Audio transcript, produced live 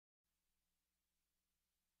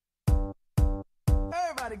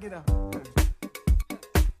Everybody get up.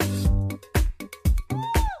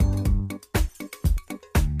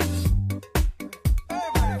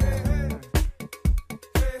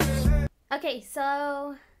 Okay,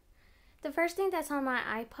 so the first thing that's on my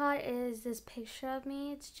iPod is this picture of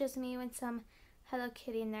me. It's just me with some Hello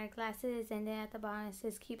Kitty in their glasses, and then at the bottom it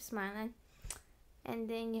says keep smiling. And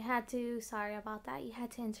then you had to, sorry about that, you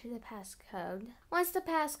had to enter the passcode. Once the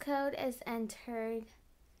passcode is entered,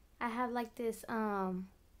 I have like this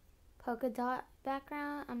polka dot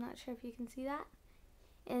background. I'm not sure if you can see that.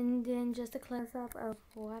 And then just a close up of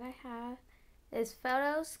what I have is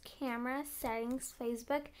photos, camera, settings,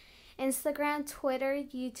 Facebook, Instagram, Twitter,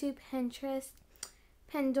 YouTube, Pinterest,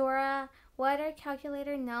 Pandora, weather,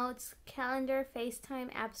 calculator, notes, calendar, FaceTime,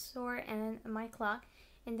 App Store, and my clock.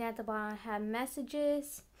 And then at the bottom I have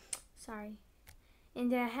messages,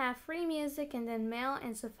 and then I have free music, and then mail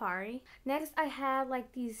and Safari. Next I have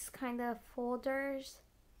like these kind of folders.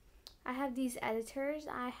 I have these editors.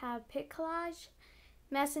 I have Pic Collage,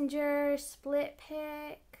 Messenger, Split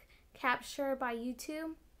Pic, Capture by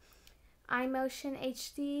YouTube, iMotion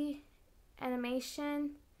HD,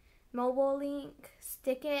 Animation, Mobile Link,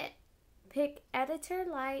 Stick It, Pic Editor,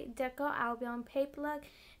 Light, Deco, Album, Paper Look,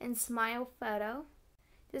 and Smile Photo.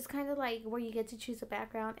 This is kind of like where you get to choose a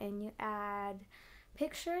background and you add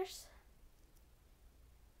pictures.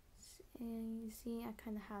 And you see, I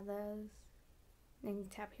kind of have those. Then you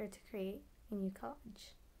tap here to create a new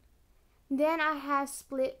collage. Then I have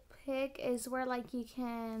Split Pic, is where like you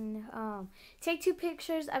can take two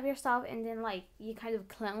pictures of yourself and then like you kind of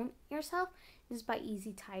clone yourself. This is by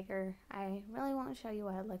Easy Tiger. I really won't show you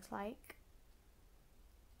what it looks like.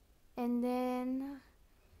 And then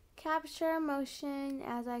Capture, Motion,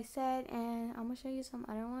 as I said, and I'm gonna show you some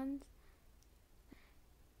other ones.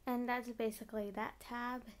 And that's basically that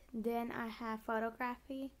tab. Then I have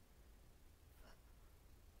Photography.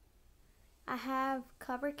 I have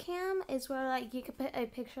Cover Cam, is where like you can put a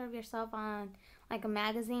picture of yourself on like a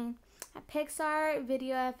magazine. Pixar,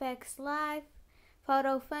 Video FX Live,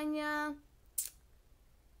 Photofunia,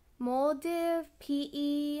 Moldiv,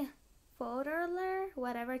 PE, Photoler,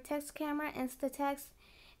 whatever, Text Camera, Instatext,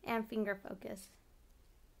 and Finger Focus.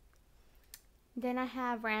 Then I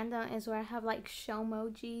have Random, is where I have like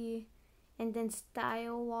Showmoji, and then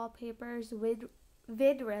Style Wallpapers with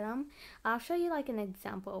Vid Rhythm. I'll show you like an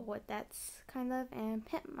example of what that's kind of, and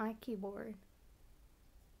Pimp My Keyboard.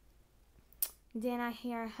 Then I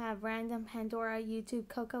here have Random, Pandora, YouTube,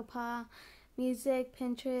 CocoaPaw, Music,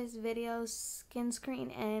 Pinterest, Videos, Skin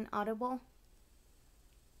Screen, and Audible.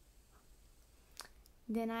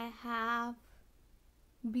 Then I have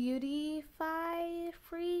Beautify,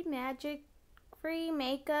 Free, Magic, Free,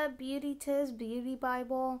 Makeup, Beauty Tips, Beauty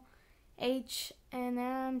Bible,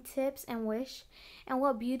 H&M Tips, and Wish. And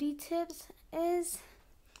what Beauty Tips is,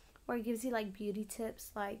 where it gives you like beauty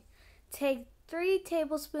tips, like take 3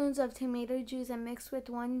 tablespoons of tomato juice and mix with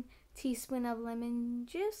 1 teaspoon of lemon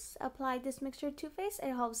juice. Apply this mixture to face.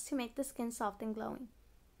 It helps to make the skin soft and glowing.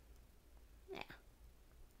 Yeah,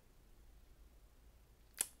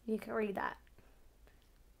 you can read that.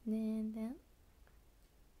 Then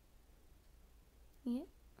yeah,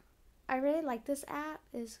 I really like this app.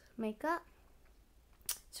 Is Makeup.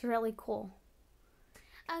 It's really cool.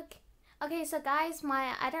 Okay, so guys,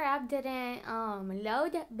 my other app didn't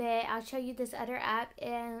load, but I'll show you this other app,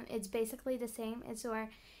 and it's basically the same. It's where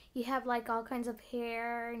you have like all kinds of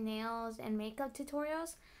hair, nails, and makeup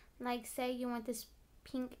tutorials. Like say you want this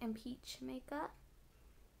pink and peach makeup,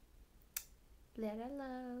 let it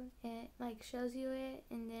load. It like shows you it,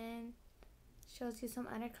 and then shows you some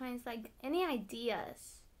other kinds, like any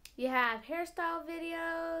ideas. You have hairstyle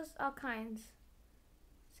videos, all kinds.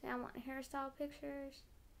 Say I want hairstyle pictures,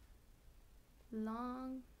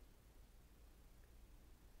 long.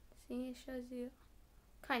 See, it shows you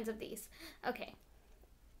kinds of these. Okay,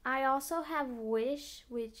 I also have Wish,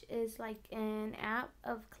 which is like an app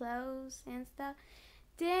of clothes and stuff.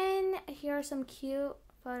 Then here are some cute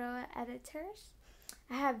photo editors.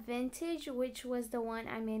 I have Vintage, which was the one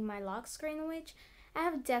I made my lock screen with. I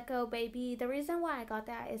have Deco Baby. The reason why I got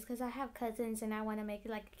that is because I have cousins and I want to make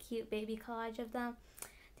like a cute baby collage of them.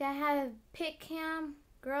 Then I have Pic Cam,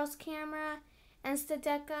 Girls Camera,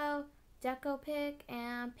 Instadeco, Deco Pic,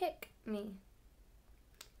 and Pic Me.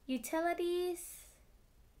 Utilities.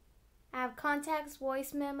 I have Contacts,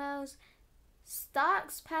 Voice Memos,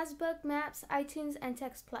 Stocks, Passbook, Maps, iTunes, and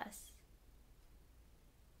Text Plus.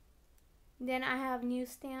 Then I have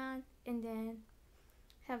Newsstand, and then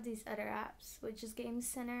have these other apps, which is Game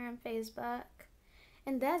Center and Facebook.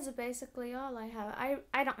 And that's basically all I have.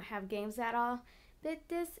 I don't have games at all, but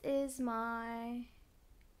this is my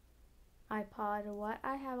iPod, what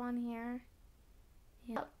I have on here.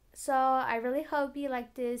 Yep. So I really hope you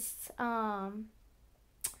like this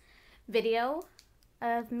video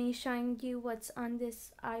of me showing you what's on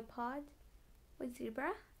this iPod with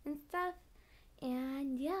zebra and stuff.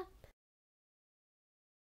 And yeah,